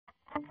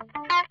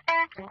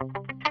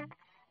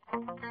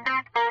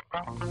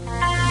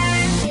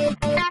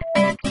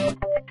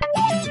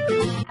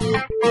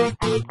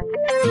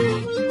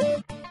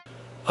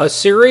A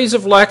series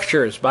of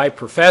lectures by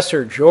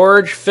Professor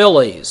George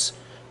Phillies,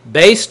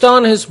 based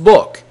on his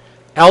book,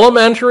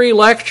 Elementary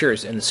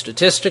Lectures in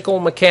Statistical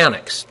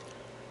Mechanics.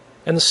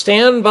 And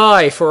stand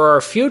by for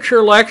our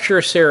future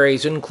lecture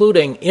series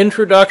including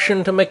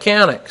Introduction to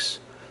Mechanics,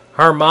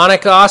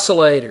 Harmonic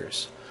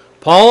Oscillators,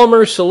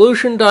 Polymer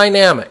Solution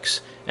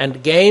Dynamics,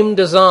 and Game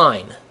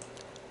Design.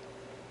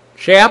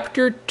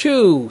 Chapter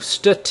 2,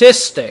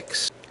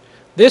 Statistics.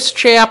 This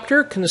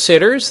chapter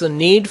considers the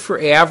need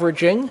for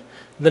averaging,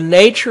 the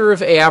nature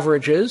of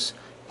averages,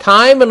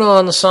 time and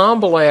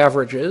ensemble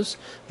averages,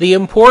 the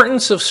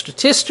importance of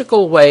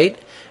statistical weight,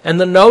 and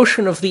the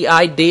notion of the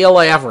ideal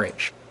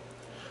average.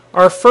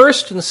 Our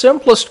first and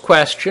simplest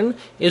question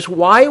is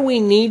why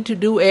we need to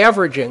do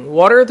averaging.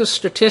 What are the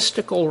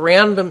statistical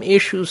random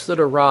issues that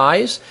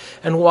arise,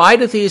 and why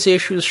do these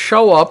issues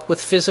show up with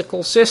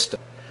physical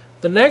systems?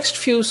 The next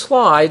few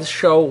slides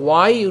show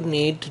why you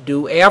need to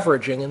do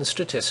averaging in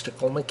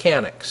statistical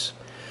mechanics.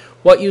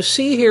 What you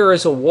see here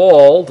is a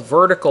wall, the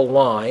vertical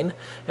line,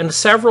 and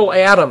several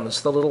atoms,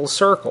 the little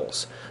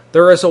circles.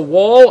 There is a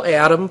wall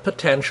atom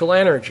potential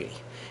energy.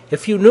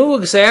 If you knew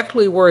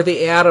exactly where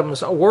the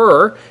atoms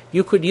were,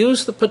 you could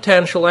use the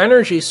potential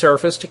energy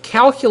surface to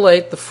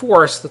calculate the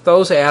force that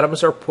those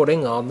atoms are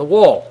putting on the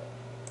wall.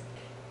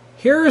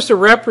 Here is a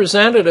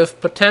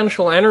representative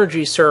potential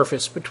energy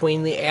surface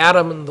between the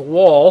atom and the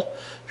wall,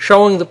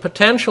 showing the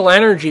potential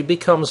energy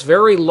becomes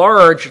very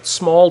large at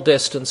small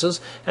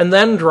distances and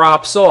then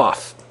drops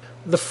off.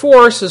 The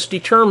force is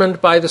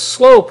determined by the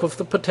slope of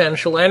the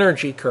potential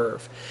energy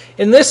curve.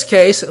 In this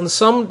case, in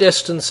some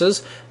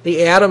distances,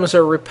 the atoms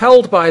are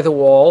repelled by the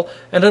wall,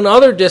 and in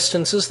other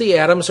distances, the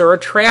atoms are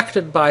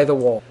attracted by the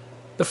wall.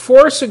 The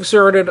force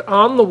exerted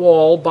on the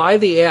wall by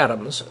the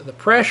atoms, the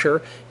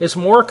pressure, is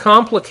more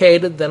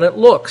complicated than it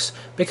looks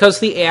because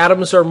the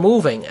atoms are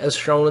moving, as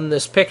shown in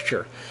this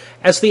picture.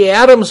 As the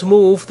atoms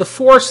move, the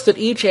force that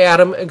each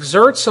atom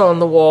exerts on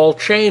the wall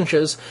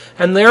changes,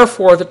 and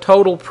therefore the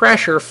total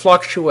pressure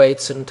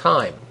fluctuates in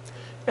time.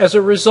 As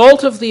a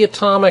result of the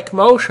atomic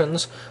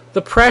motions,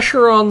 the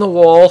pressure on the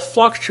wall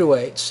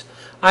fluctuates.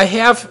 I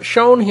have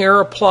shown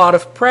here a plot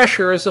of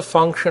pressure as a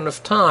function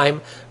of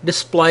time,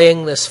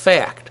 displaying this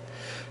fact.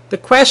 The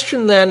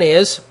question then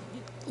is,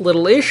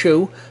 little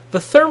issue, the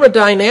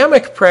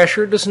thermodynamic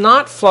pressure does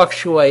not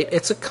fluctuate,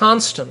 it's a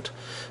constant.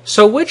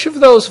 So which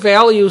of those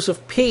values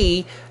of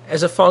P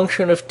as a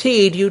function of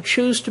T do you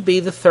choose to be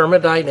the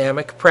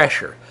thermodynamic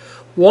pressure?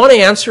 One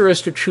answer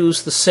is to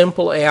choose the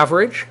simple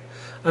average.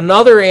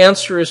 Another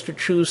answer is to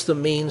choose the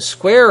mean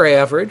square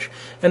average.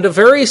 And a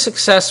very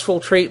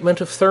successful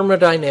treatment of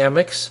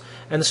thermodynamics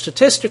and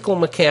statistical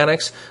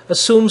mechanics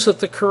assumes that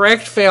the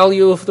correct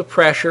value of the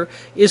pressure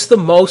is the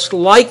most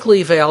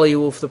likely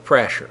value of the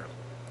pressure.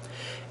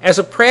 As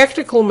a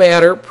practical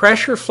matter,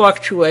 pressure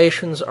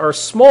fluctuations are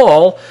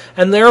small,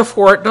 and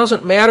therefore it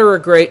doesn't matter a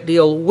great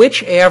deal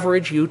which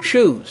average you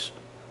choose.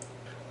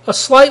 A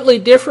slightly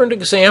different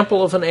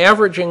example of an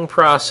averaging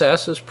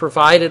process is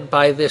provided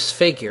by this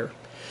figure.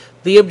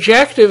 The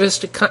objective is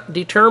to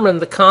determine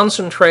the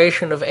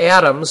concentration of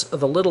atoms,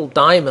 the little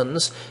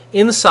diamonds,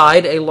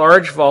 inside a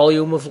large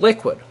volume of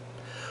liquid.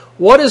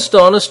 What is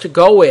done is to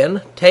go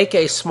in, take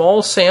a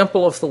small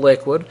sample of the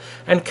liquid,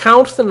 and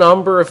count the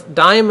number of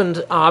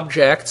diamond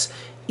objects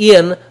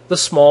in the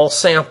small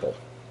sample.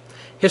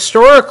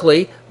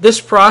 Historically, this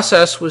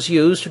process was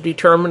used to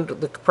determine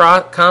the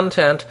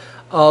content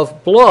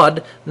of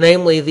blood,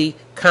 namely the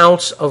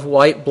counts of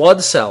white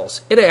blood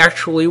cells. It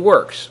actually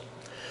works.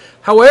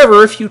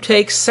 However, if you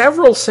take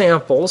several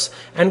samples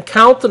and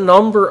count the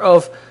number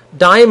of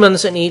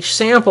diamonds in each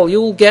sample, you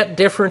will get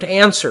different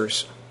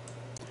answers.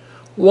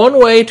 One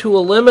way to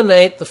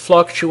eliminate the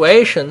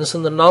fluctuations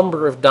in the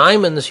number of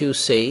diamonds you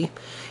see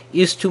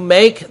is to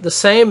make the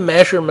same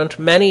measurement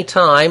many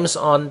times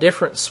on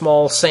different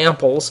small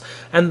samples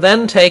and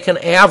then take an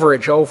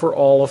average over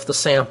all of the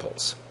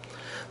samples.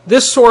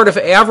 This sort of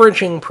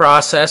averaging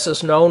process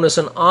is known as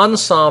an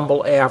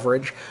ensemble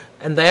average,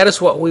 and that is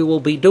what we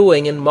will be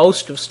doing in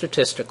most of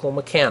statistical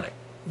mechanics.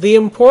 The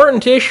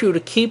important issue to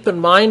keep in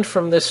mind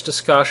from this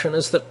discussion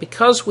is that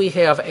because we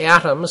have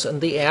atoms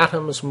and the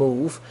atoms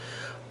move,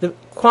 the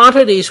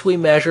quantities we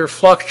measure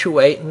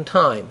fluctuate in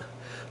time.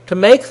 To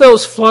make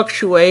those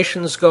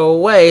fluctuations go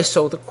away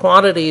so the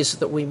quantities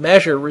that we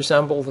measure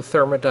resemble the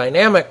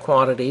thermodynamic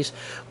quantities,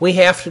 we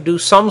have to do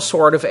some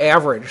sort of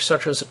average,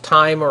 such as a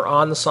time or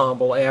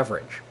ensemble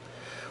average.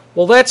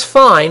 Well, that's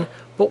fine,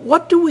 but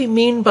what do we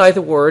mean by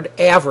the word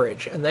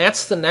average? And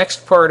that's the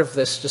next part of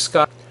this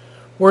discussion.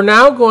 We're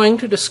now going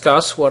to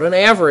discuss what an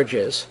average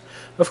is.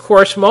 Of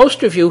course,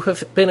 most of you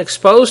have been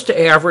exposed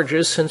to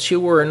averages since you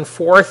were in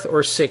 4th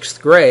or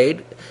 6th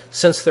grade,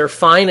 since they're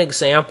fine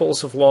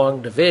examples of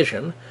long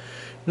division.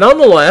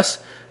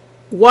 Nonetheless,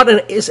 what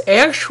is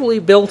actually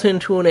built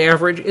into an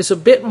average is a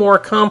bit more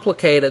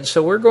complicated,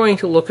 so we're going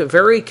to look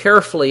very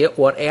carefully at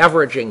what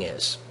averaging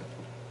is.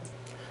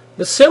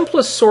 The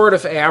simplest sort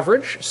of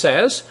average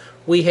says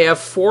we have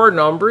four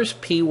numbers,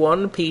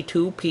 P1,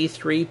 P2,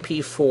 P3,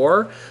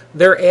 P4.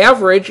 Their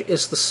average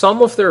is the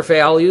sum of their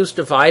values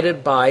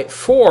divided by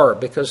 4,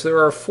 because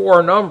there are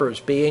four numbers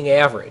being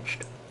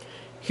averaged.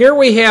 Here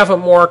we have a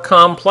more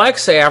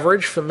complex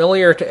average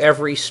familiar to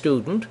every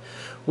student.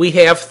 We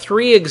have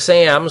 3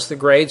 exams. The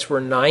grades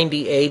were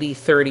 90, 80,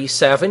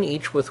 37,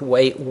 each with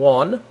weight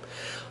 1.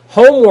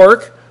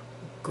 Homework,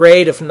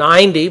 grade of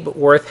 90, but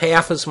worth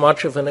half as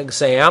much of an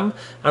exam.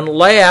 And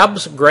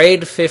labs,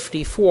 grade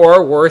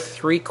 54, worth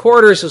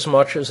 3/4 as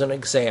much as an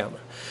exam.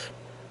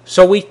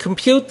 So we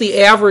compute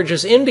the average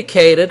as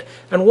indicated.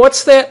 And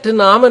what's that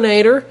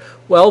denominator?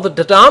 Well, the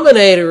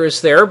denominator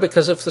is there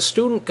because if the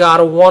student got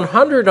a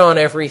 100 on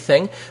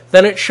everything,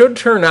 then it should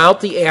turn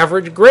out the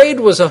average grade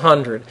was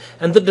 100.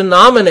 And the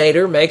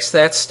denominator makes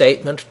that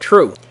statement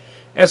true.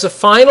 As a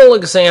final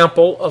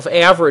example of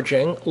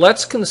averaging,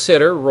 let's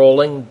consider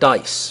rolling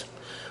dice.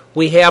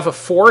 We have a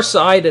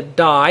 4-sided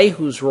die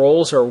whose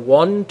rolls are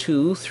 1,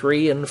 2,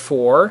 3, and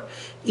 4.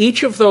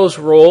 Each of those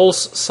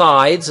rolls'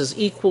 sides is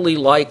equally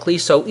likely,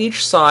 so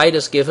each side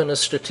is given a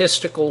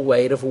statistical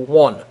weight of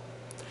 1.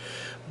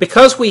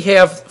 Because we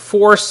have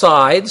 4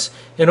 sides,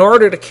 in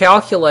order to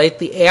calculate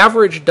the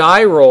average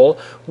die roll,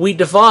 we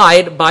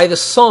divide by the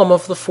sum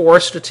of the 4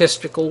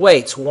 statistical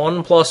weights,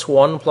 1 plus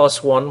 1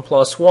 plus 1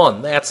 plus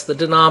 1. That's the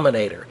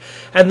denominator.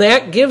 And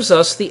that gives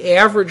us the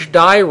average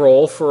die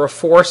roll for a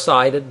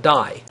 4-sided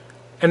die.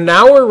 And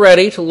now we're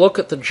ready to look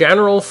at the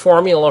general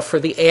formula for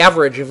the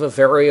average of a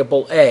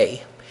variable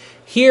A.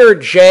 Here,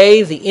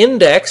 J, the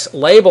index,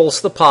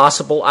 labels the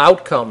possible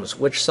outcomes,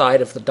 which side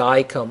of the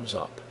die comes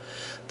up.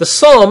 The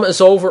sum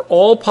is over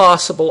all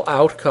possible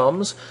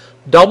outcomes.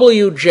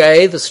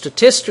 Wj, the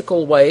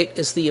statistical weight,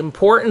 is the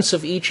importance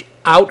of each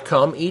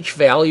outcome, each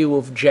value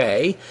of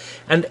j.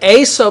 And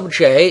A sub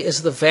j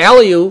is the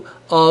value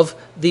of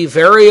the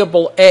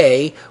variable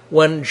A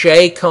when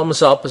j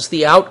comes up as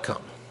the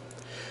outcome.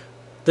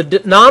 The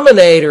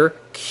denominator,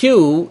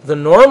 Q, the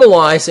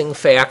normalizing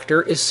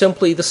factor, is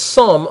simply the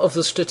sum of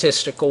the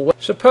statistical weight.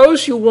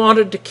 Suppose you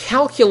wanted to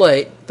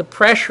calculate the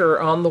pressure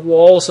on the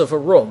walls of a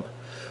room.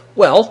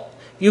 Well,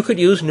 you could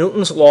use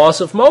Newton's laws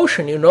of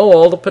motion. You know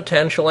all the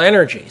potential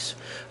energies.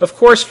 Of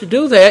course, to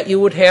do that, you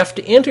would have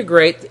to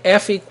integrate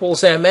F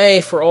equals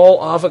ma for all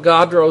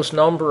Avogadro's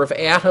number of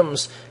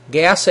atoms,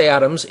 gas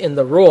atoms, in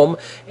the room,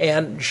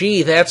 and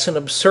gee, that's an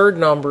absurd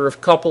number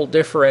of coupled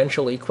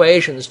differential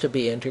equations to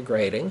be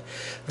integrating.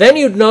 Then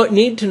you'd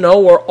need to know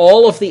where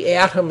all of the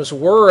atoms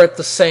were at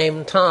the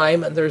same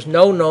time, and there's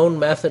no known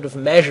method of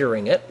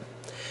measuring it.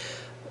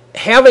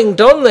 Having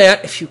done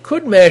that, if you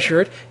could measure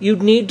it,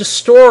 you'd need to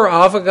store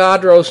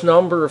Avogadro's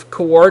number of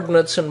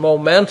coordinates and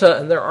momenta,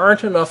 and there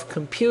aren't enough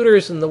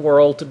computers in the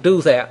world to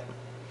do that.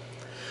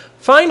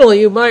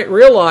 Finally, you might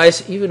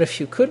realize, even if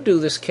you could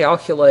do this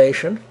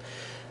calculation,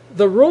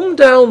 the room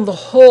down the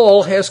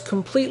hall has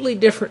completely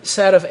different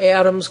set of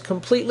atoms,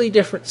 completely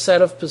different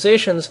set of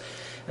positions,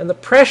 and the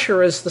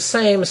pressure is the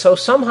same, so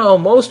somehow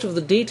most of the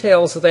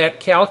details of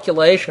that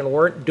calculation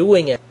weren't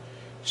doing it.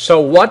 So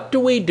what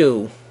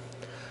do?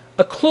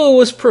 A clue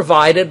is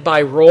provided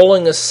by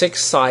rolling a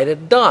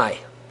 6-sided die.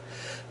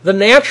 The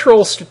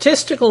natural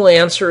statistical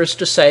answer is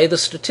to say the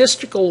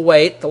statistical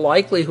weight, the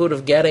likelihood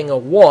of getting a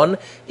 1,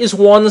 is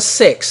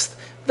 1/6.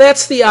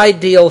 That's the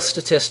ideal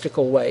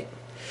statistical weight.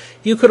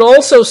 You could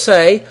also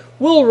say,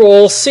 we'll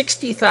roll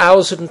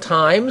 60,000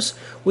 times.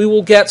 We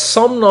will get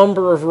some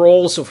number of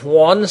rolls of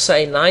 1,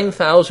 say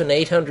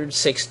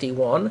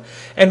 9,861,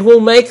 and we'll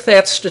make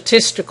that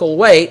statistical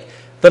weight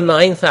the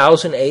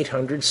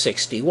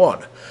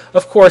 9,861.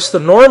 Of course, the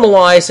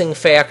normalizing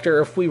factor,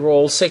 if we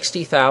roll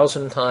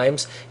 60,000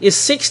 times, is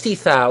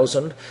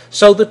 60,000,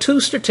 so the two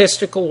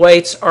statistical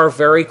weights are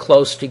very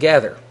close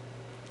together.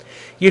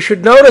 You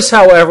should notice,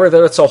 however,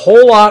 that it's a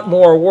whole lot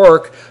more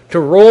work to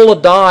roll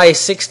a die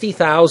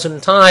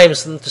 60,000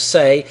 times than to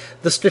say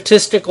the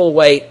statistical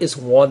weight is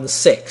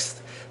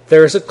 1/6.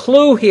 There's a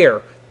clue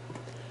here.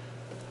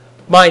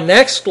 My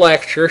next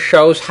lecture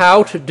shows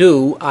how to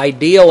do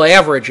ideal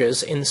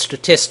averages in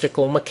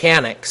statistical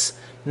mechanics,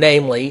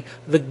 namely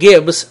the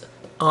Gibbs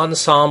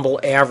ensemble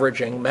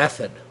averaging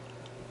method.